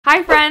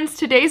Hi friends,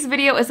 today's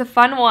video is a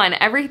fun one.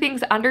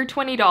 Everything's under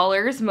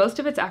 $20. Most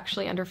of it's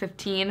actually under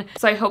 $15.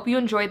 So I hope you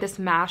enjoyed this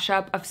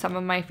mashup of some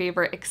of my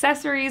favorite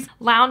accessories,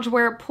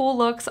 loungewear, pool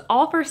looks,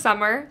 all for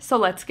summer. So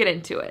let's get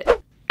into it.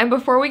 And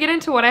before we get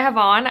into what I have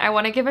on, I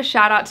want to give a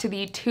shout out to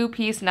the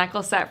two-piece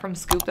necklace set from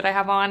Scoop that I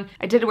have on.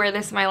 I did wear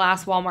this in my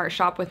last Walmart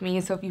shop with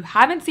me, so if you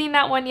haven't seen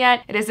that one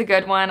yet, it is a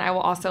good one. I will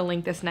also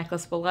link this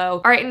necklace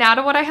below. All right, now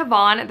to what I have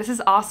on. This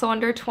is also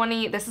under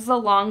 20. This is a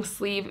long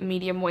sleeve,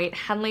 medium weight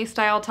Henley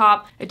style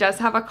top. It does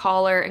have a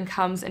collar and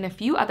comes in a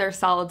few other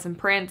solids and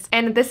prints.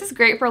 And this is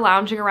great for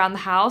lounging around the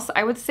house.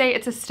 I would say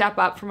it's a step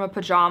up from a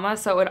pajama,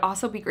 so it would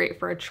also be great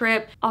for a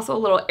trip. Also a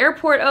little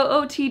airport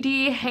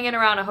OOTD, hanging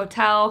around a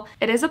hotel.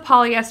 It is a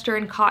polyester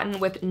and cotton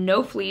with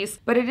no fleece,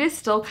 but it is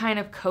still kind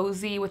of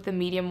cozy with the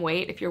medium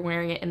weight if you're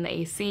wearing it in the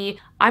AC.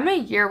 I'm a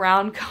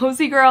year-round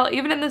cozy girl,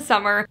 even in the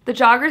summer. The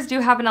joggers do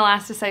have an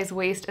elasticized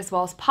waist as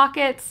well as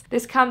pockets.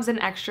 This comes in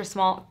extra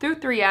small through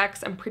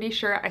 3X. I'm pretty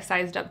sure I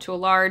sized up to a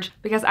large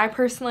because I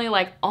personally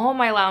like all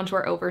my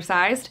loungewear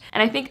oversized.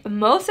 And I think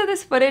most of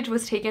this footage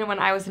was taken when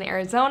I was in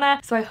Arizona,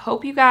 so I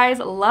hope you guys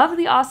love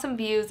the awesome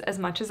views as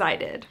much as I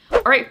did.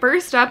 All right,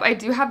 first up, I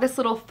do have this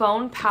little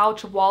phone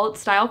pouch wallet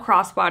style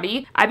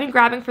crossbody. I've been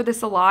grabbing for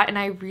this a lot and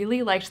I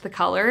really liked the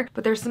color,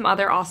 but there's some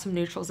other awesome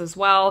neutrals as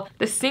well.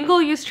 The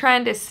single use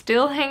trend is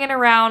still hanging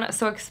around,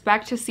 so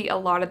expect to see a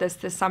lot of this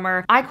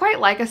summer. I quite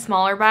like a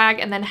smaller bag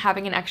and then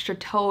having an extra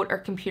tote or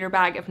computer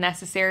bag if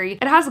necessary.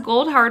 It has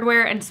gold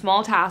hardware and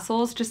small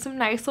tassels, just some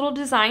nice little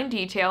design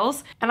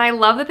details. And I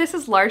love that this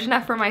is large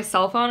enough for my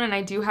cell phone, and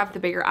I do have the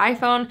bigger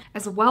iPhone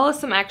as well as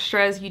some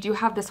extras. You do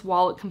have this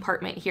wallet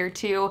compartment here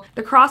too.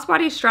 The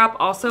crossbody strap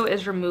also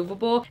is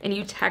removable and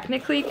you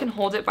technically can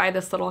hold it by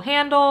this little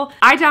handle.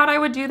 I doubt I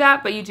would do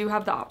that, but you do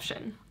have the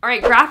option. All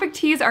right, graphic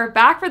tees are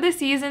back for this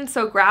season,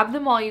 so grab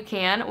them while you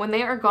can. When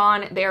they are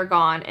gone, they are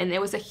gone. And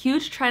it was a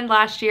huge trend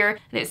last year,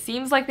 and it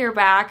seems like they're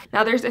back.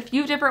 Now, there's a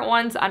few different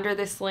ones under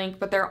this link,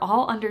 but they're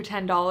all under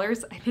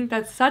 $10. I think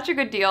that's such a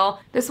good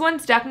deal. This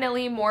one's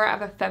definitely more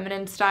of a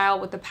feminine style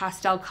with the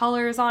pastel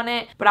colors on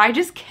it, but I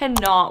just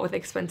cannot with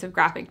expensive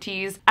graphic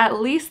tees. At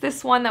least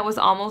this one that was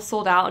almost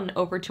sold out and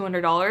over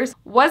 $200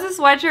 was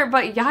a sweatshirt,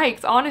 but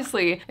yikes,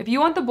 honestly. If you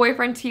want the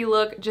boyfriend tee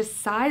look,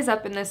 just size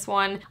up in this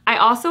one. I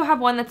also have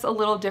one that's a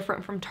little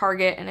different from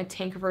Target and a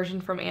tank version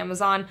from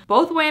Amazon.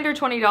 Both way under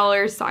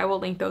 $20, so I will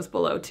link those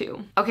below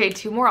too. Okay,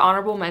 two more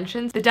honorable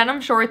mentions. The denim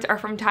shorts are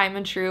from Time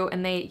and True,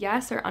 and they,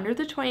 yes, are under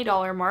the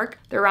 $20 mark.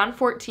 They're around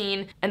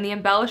 $14, and the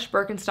embellished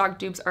Birkenstock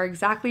dupes are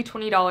exactly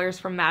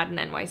 $20 from Madden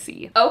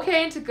NYC.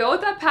 Okay, and to go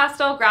with that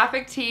pastel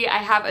graphic tee, I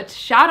have a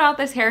shout out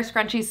this hair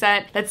scrunchie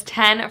set that's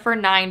 10 for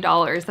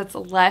 $9. That's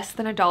less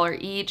than $1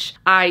 each.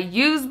 I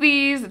use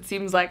these. It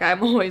seems like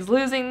I'm always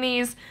losing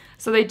these.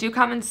 So they do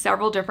come in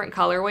several different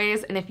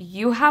colorways, and if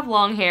you have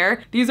long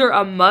hair, these are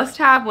a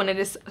must-have when it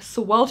is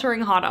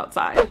sweltering hot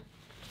outside.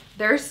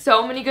 There's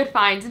so many good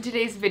finds in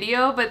today's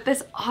video, but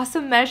this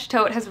awesome mesh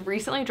tote has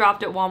recently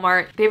dropped at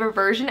Walmart. They have a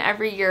version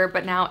every year,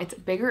 but now it's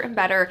bigger and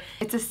better.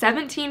 It's a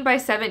 17 by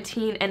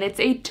 17, and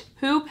it's a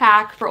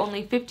 2-pack for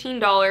only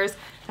 $15.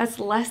 That's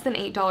less than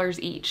 $8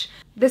 each.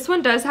 This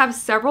one does have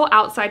several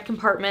outside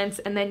compartments,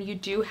 and then you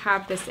do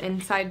have this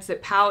inside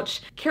zip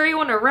pouch. Carry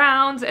one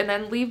around and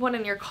then leave one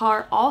in your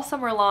car all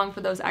summer long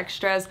for those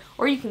extras,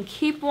 or you can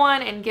keep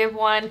one and give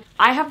one.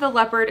 I have the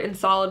leopard in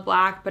solid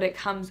black, but it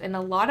comes in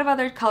a lot of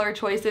other color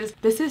choices.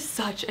 This is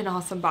such an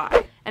awesome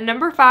buy. And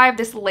number 5,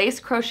 this lace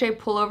crochet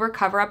pullover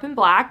cover up in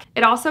black.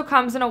 It also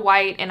comes in a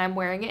white, and I'm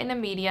wearing it in a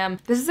medium.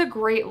 This is a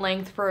great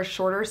length for a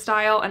shorter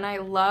style, and I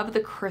love the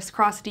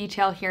crisscross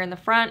detail here in the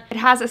front. It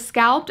has a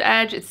scalloped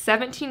edge. It's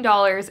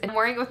 $17, and I'm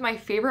wearing it with my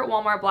favorite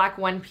Walmart black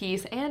one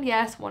piece, and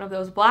yes, one of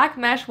those black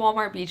mesh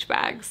Walmart beach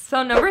bags.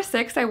 So number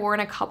 6, I wore in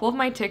a couple of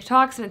my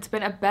TikToks, and it's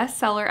been a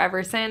bestseller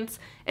ever since.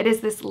 It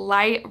is this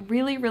light,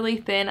 really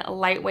thin,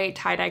 lightweight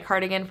tie-dye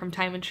cardigan from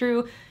Time and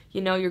True. You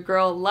know your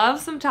girl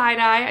loves some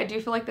tie-dye. I do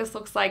feel like this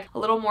looks like a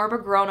little more of a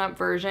grown-up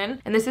version.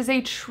 And this is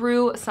a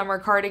true summer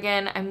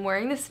cardigan. I'm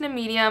wearing this in a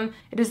medium.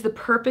 It is the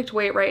perfect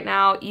weight right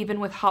now, even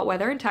with hot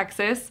weather in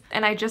Texas.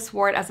 And I just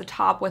wore it as a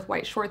top with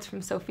white shorts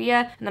from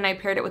Sophia, and then I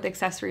paired it with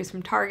accessories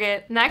from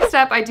Target. Next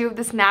up, I do have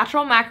this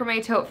natural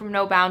macrame tote from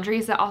No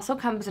Boundaries that also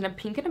comes in a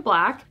pink and a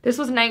black. This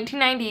was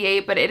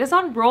 $19.98, but it is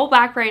on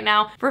rollback right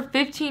now for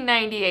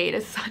 $15.98.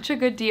 It's such a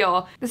good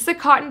deal. This is a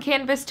cotton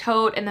canvas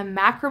tote, and the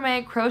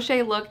macrame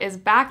crochet look is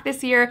back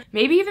this year,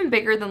 maybe even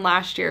bigger than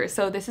last year,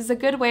 so this is a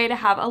good way to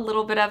have a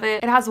little bit of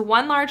it. It has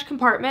one large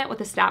compartment with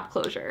a snap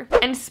closure.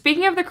 And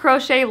speaking of the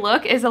crochet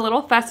look, is a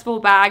little festival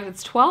bag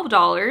that's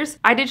 $12.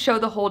 I did show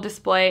the whole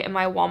display in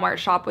my Walmart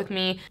shop with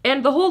me,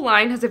 and the whole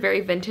line has a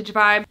very vintage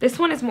vibe. This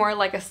one is more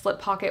like a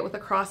slip pocket with a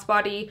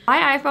crossbody.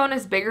 My iPhone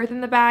is bigger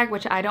than the bag,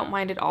 which I don't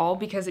mind at all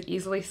because it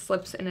easily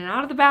slips in and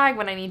out of the bag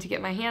when I need to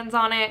get my hands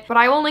on it. But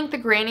I will link the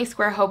granny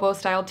square hobo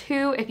style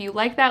too if you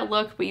like that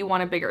look but you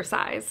want a bigger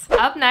size.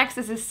 Up next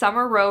is this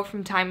summer robe Robe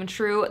from Time and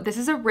True. This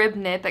is a rib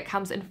knit that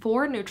comes in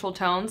 4 neutral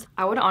tones.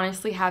 I would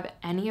honestly have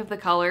any of the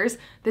colors.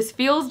 This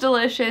feels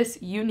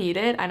delicious. You need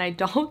it, and I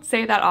don't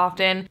say that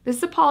often. This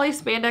is a poly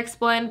spandex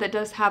blend that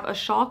does have a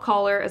shawl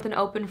collar as an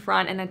open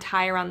front and a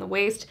tie around the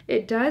waist.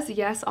 It does,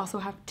 yes, also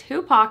have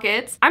 2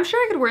 pockets. I'm sure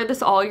I could wear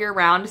this all year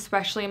round,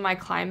 especially in my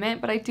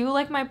climate, but I do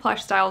like my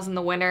plush styles in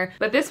the winter.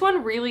 But this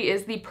one really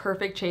is the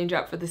perfect change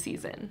up for the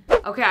season.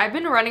 Okay, I've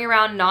been running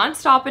around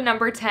non-stop in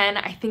number 10.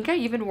 I think I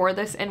even wore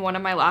this in one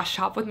of my last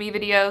shop with me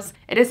videos.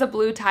 It is a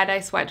blue tie-dye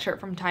sweatshirt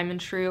from Time and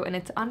True, and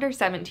it's under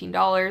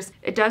 $17.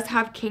 It does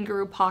have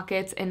kangaroo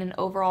pockets and an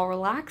overall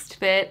relaxed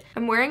fit.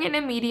 I'm wearing it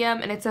in a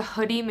medium, and it's a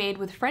hoodie made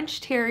with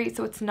French terry,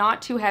 so it's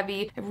not too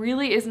heavy. It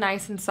really is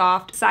nice and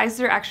soft.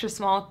 Sizes are extra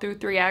small through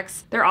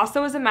 3X. There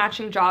also is a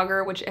matching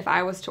jogger, which if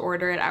I was to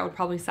order it, I would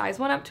probably size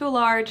one up to a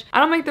large. I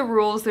don't make the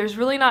rules. There's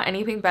really not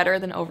anything better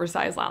than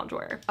oversized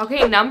loungewear.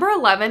 Okay, number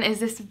 11 is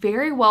this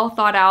very well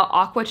thought out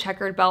aqua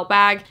checkered belt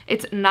bag.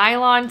 It's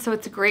nylon, so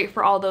it's great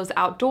for all those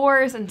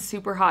outdoors and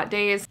super hot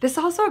days. This is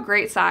also a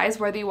great size,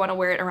 whether you want to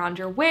wear it around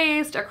your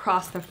waist,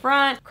 across the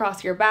front,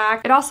 across your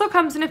back. It also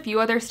comes in a few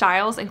other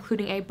styles,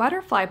 including a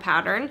butterfly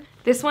pattern.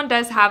 This one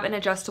does have an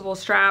adjustable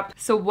strap.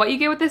 So what you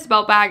get with this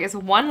belt bag is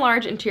one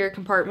large interior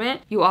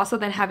compartment. You also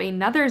then have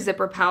another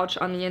zipper pouch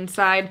on the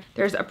inside.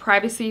 There's a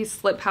privacy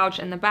slip pouch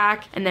in the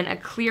back, and then a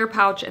clear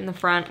pouch in the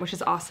front, which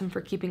is awesome for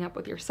keeping up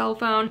with your cell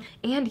phone.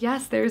 And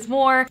yes, there's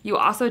more. You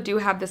also do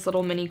have this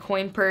little mini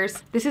coin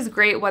purse. This is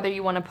great whether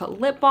you want to put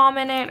lip balm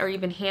in it or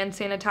even hand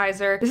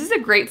sanitizer. This is a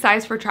great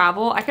size for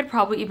travel. I could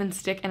probably even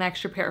stick an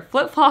extra pair of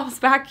flip-flops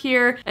back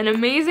here. An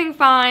amazing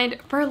find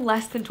for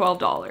less than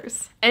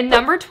 $12. And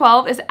number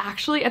 12 is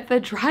actually at the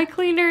dry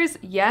cleaners.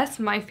 Yes,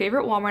 my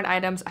favorite Walmart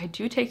items I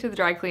do take to the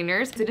dry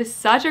cleaners. It is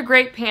such a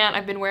great pant.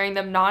 I've been wearing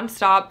them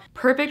non-stop.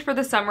 Perfect for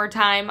the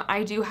summertime.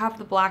 I do have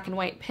the black and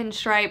white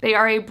pinstripe. They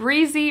are a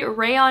breezy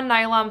rayon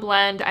nylon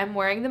blend. I'm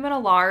wearing them in a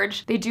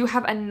large. They do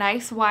have a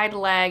nice wide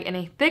leg and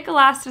a thick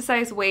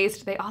elasticized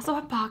waist. They also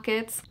have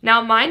pockets.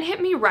 Now mine hit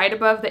me right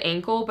above the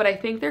ankle, but I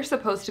think they're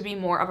supposed to be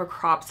more of a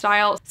crop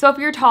style. So if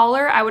you're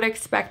taller, I would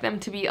expect them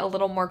to be a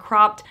little more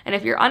cropped. And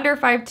if you're under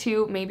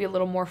 5'2", maybe a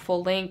little more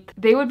full length.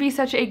 They would be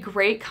such a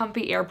great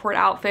comfy airport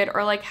outfit,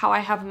 or like how I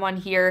have them on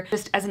here,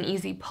 just as an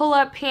easy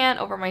pull-up pant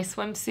over my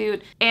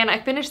swimsuit. And I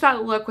finished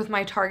that look with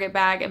my Target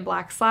bag and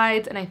black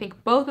slides, and I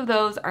think both of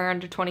those are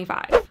under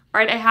 $25.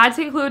 Alright, I had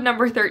to include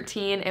number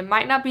 13. It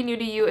might not be new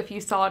to you if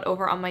you saw it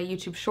over on my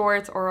YouTube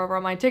shorts or over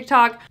on my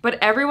TikTok, but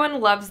everyone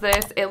loves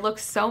this. It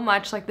looks so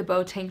much like the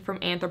bow tank from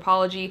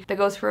Anthropologie that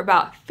goes for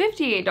about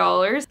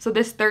 $58. So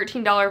this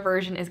 $13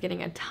 version is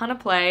getting a ton of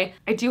play.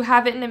 I do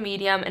have it in a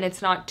medium, and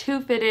it's not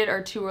too fitted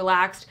or too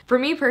relaxed. For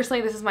me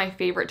personally, this is my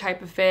favorite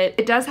type of fit.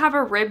 It does have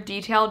a rib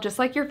detail just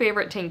like your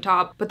favorite tank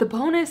top, but the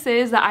bonus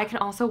is that I can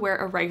also wear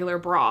a regular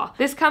bra.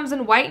 This comes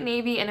in white,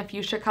 navy, and a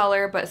fuchsia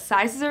color, but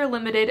sizes are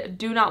limited.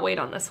 Do not wait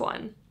on this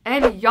one.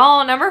 And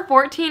y'all, number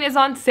 14 is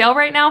on sale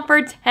right now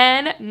for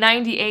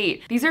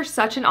 $10.98. These are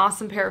such an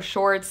awesome pair of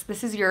shorts.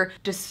 This is your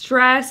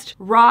distressed,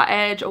 raw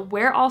edge,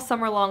 wear all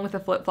summer long with the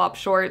flip-flop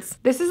shorts.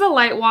 This is a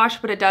light wash,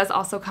 but it does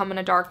also come in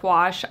a dark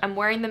wash. I'm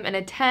wearing them in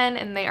a 10,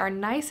 and they are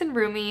nice and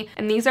roomy,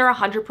 and these are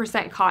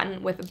 100%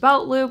 cotton with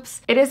belt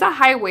loops. It is a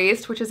high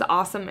waist, which is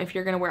awesome if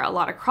you're gonna wear a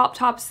lot of crop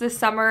tops this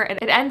summer, and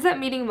it ends up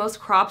meeting most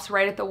crops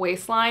right at the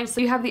waistline,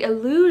 so you have the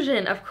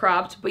illusion of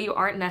cropped, but you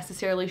aren't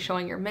necessarily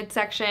showing your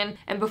midsection.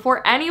 And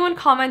before anyone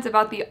comments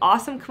about the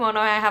awesome kimono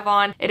I have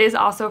on, it is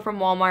also from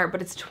Walmart,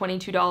 but it's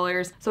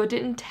 $22. So it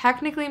didn't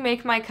technically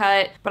make my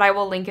cut, but I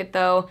will link it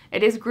though.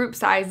 It is group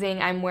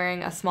sizing. I'm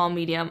wearing a small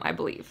medium, I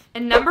believe.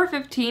 And number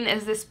 15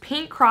 is this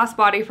pink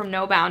crossbody from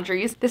No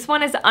Boundaries. This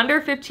one is under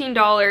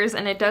 $15,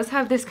 and it does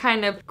have this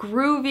kind of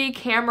groovy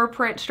camera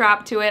print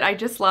strap to it. I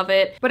just love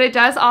it. But it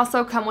does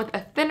also come with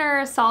a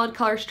thinner solid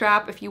color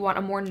strap if you want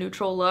a more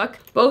neutral look.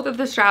 Both of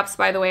the straps,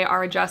 by the way,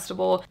 are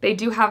adjustable. They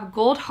do have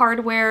gold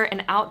hardware,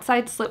 an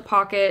outside slip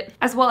pocket,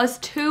 as well as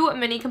 2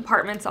 mini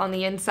compartments on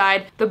the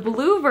inside. The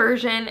blue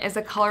version is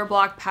a color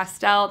block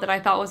pastel that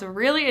I thought was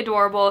really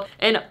adorable,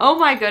 and oh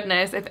my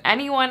goodness, if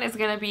anyone is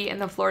gonna be in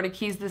the Florida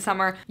Keys this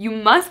summer, you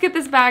must get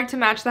this bag to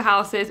match the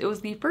houses. It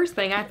was the first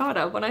thing I thought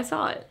of when I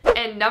saw it.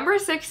 And number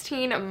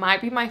 16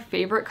 might be my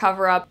favorite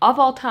cover-up of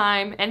all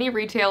time, any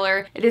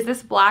retailer. It is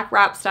this black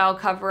wrap style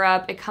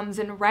cover-up. It comes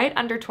in right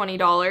under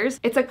 $20.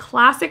 It's a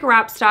classic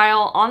wrap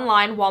style.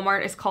 Online,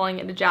 Walmart is calling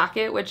it a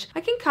jacket, which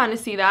I can kind of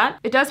see that.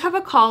 It does have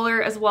a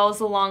collar as well as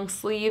a long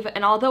sleeve,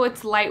 and although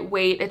it's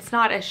lightweight, it's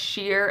not as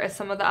sheer as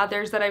some of the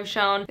others that I've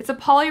shown. It's a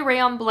poly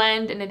rayon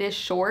blend, and it is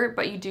short,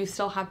 but you do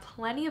still have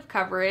plenty of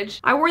coverage.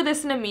 I wore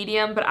this in a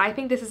medium, but I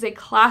think this is a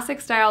classic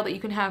style that you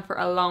can have for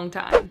a long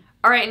time.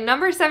 Alright,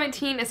 number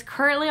 17 is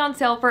currently on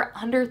sale for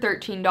under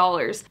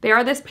 $13. They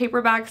are this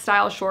paperback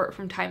style short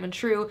from Time and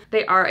True.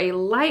 They are a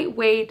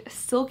lightweight,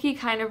 silky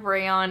kind of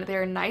rayon.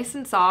 They're nice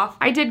and soft.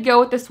 I did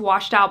go with this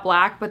washed out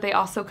black, but they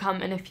also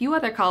come in a few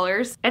other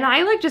colors. And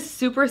I like just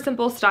super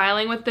simple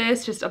styling with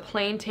this, just a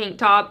plain tank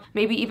top,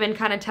 maybe even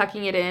kind of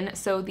tucking it in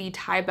so the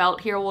tie belt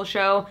here will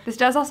show. This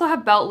does also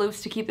have belt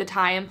loops to keep the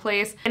tie in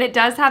place, and it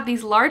does have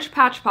these large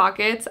patch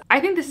pockets. I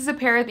think this is a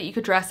pair that you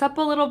could dress up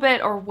a little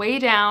bit or way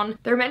down.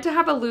 They're meant to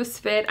have a loose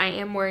fit. I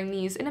am wearing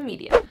these in a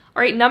medium.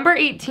 Alright, number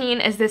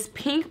 18 is this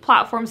pink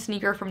platform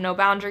sneaker from No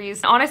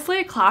Boundaries. Honestly,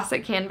 a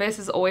classic canvas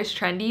is always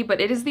trendy, but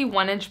it is the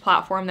 1-inch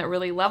platform that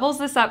really levels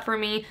this up for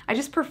me. I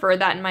just prefer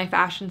that in my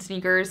fashion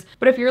sneakers.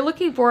 But if you're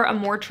looking for a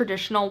more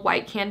traditional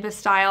white canvas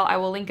style, I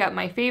will link up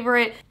my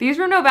favorite. These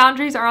from No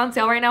Boundaries are on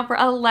sale right now for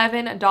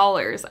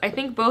 $11. I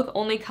think both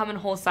only come in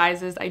whole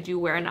sizes. I do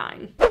wear a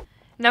 9.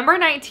 Number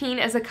 19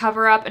 is a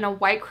cover up in a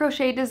white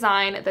crochet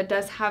design that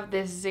does have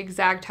this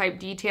zigzag type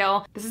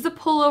detail. This is a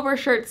pullover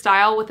shirt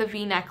style with a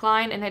V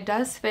neckline, and it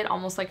does fit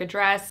almost like a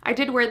dress. I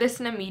did wear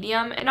this in a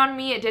medium, and on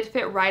me it did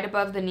fit right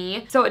above the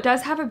knee. So it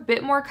does have a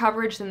bit more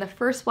coverage than the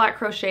first flat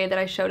crochet that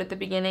I showed at the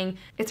beginning.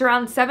 It's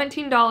around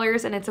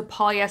 $17 and it's a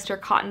polyester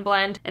cotton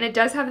blend, and it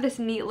does have this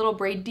neat little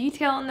braid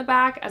detail in the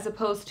back as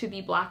opposed to the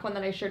black one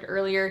that I showed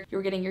earlier. You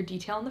were getting your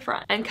detail in the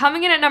front. And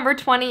coming in at number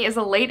 20 is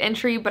a late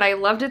entry, but I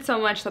loved it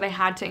so much that I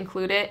had to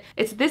include it.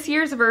 It's this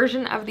year's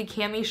version of the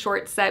cami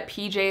short set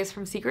PJs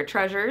from Secret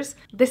Treasures.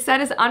 This set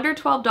is under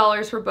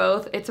 $12 for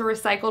both. It's a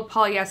recycled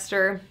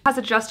polyester. It has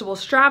adjustable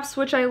straps,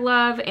 which I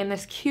love, and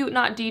this cute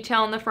knot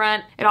detail in the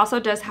front. It also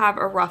does have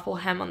a ruffle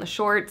hem on the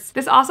shorts.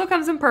 This also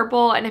comes in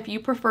purple, and if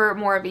you prefer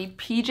more of a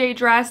PJ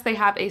dress, they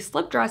have a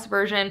slip dress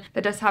version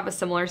that does have a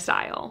similar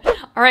style.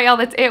 Alright y'all,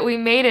 that's it. We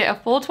made it. A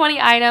full 20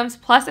 items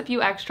plus a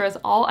few extras,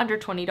 all under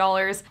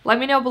 $20. Let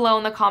me know below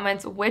in the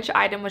comments which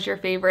item was your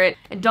favorite,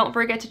 and don't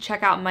forget to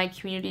check out my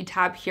community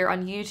tab here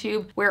on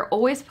YouTube. We're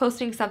always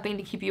posting something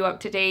to keep you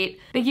up to date.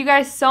 Thank you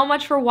guys so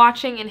much for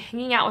watching and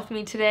hanging out with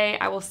me today.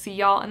 I will see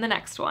y'all in the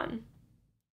next one.